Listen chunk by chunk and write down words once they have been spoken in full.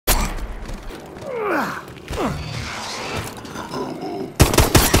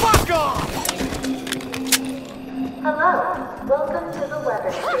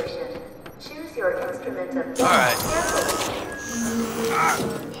Alright.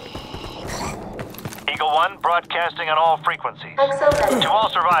 Eagle 1, broadcasting on all frequencies. To all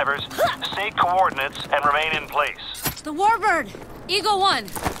survivors, state coordinates and remain in place. The Warbird! Eagle 1,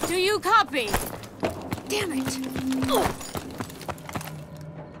 do you copy? Damn it.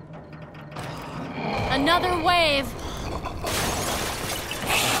 Another wave.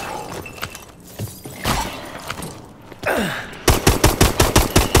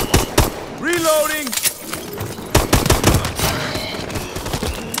 Reloading!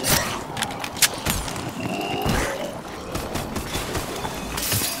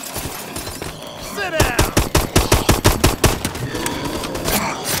 Sit down!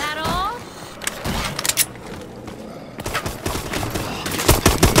 That all?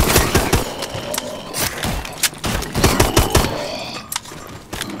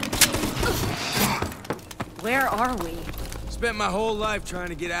 Where are we? Spent my whole life trying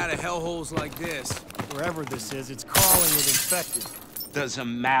to get out of hellholes like this. Wherever this is, it's crawling with infected.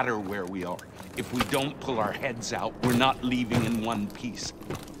 Doesn't matter where we are. If we don't pull our heads out, we're not leaving in one piece.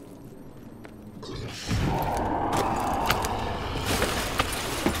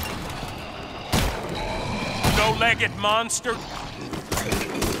 No-legged monster!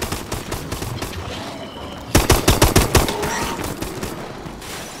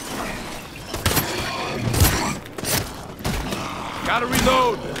 Gotta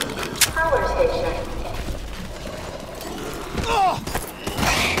reload! Power station.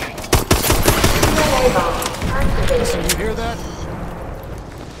 Listen, you hear that?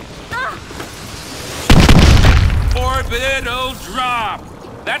 Orbital drop!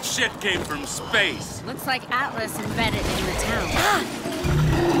 That shit came from space. Looks like Atlas embedded in the town.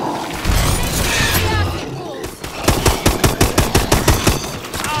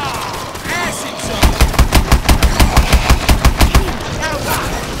 Acid zone!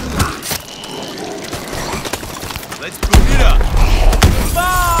 Let's boot it up!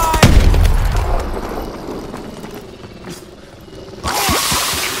 Bye!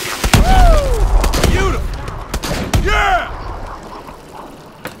 Beautiful! Yeah!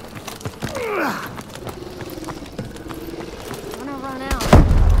 I'm gonna run out.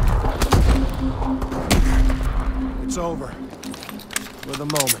 It's over. For the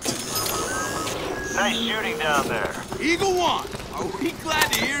moment. Nice shooting down there. Eagle 1, are we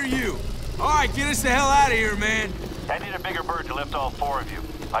glad to hear you? All right, get us the hell out of here, man. I need a bigger bird to lift all 4 of you.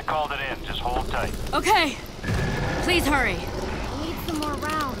 I called it in. Just hold tight. Okay. Please hurry. We need some more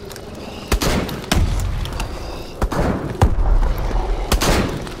rounds.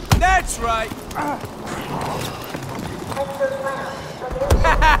 That's right.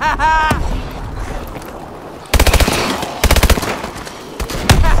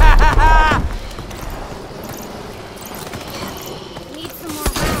 Need some more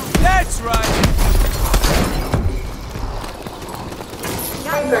rounds. That's right.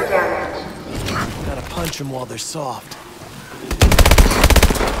 Sniper damage. Gotta punch them while they're soft.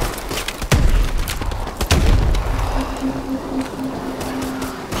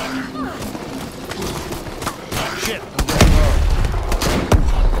 Shit, I'm getting low.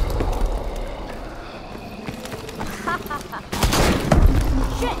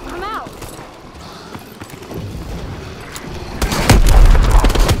 Shit, I'm out.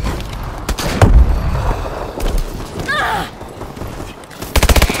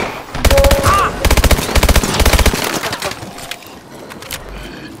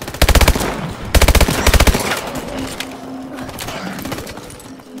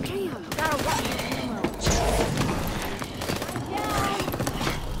 Damn, gotta watch it.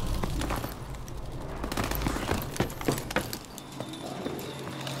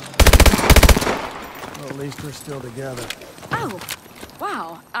 Well, at least we're still together. Oh,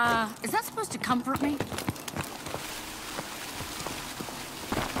 wow. Is that supposed to comfort me?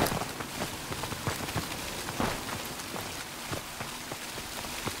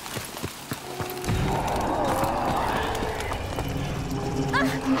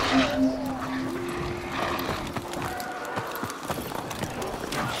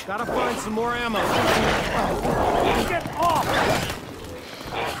 Gotta find some more ammo. Get off!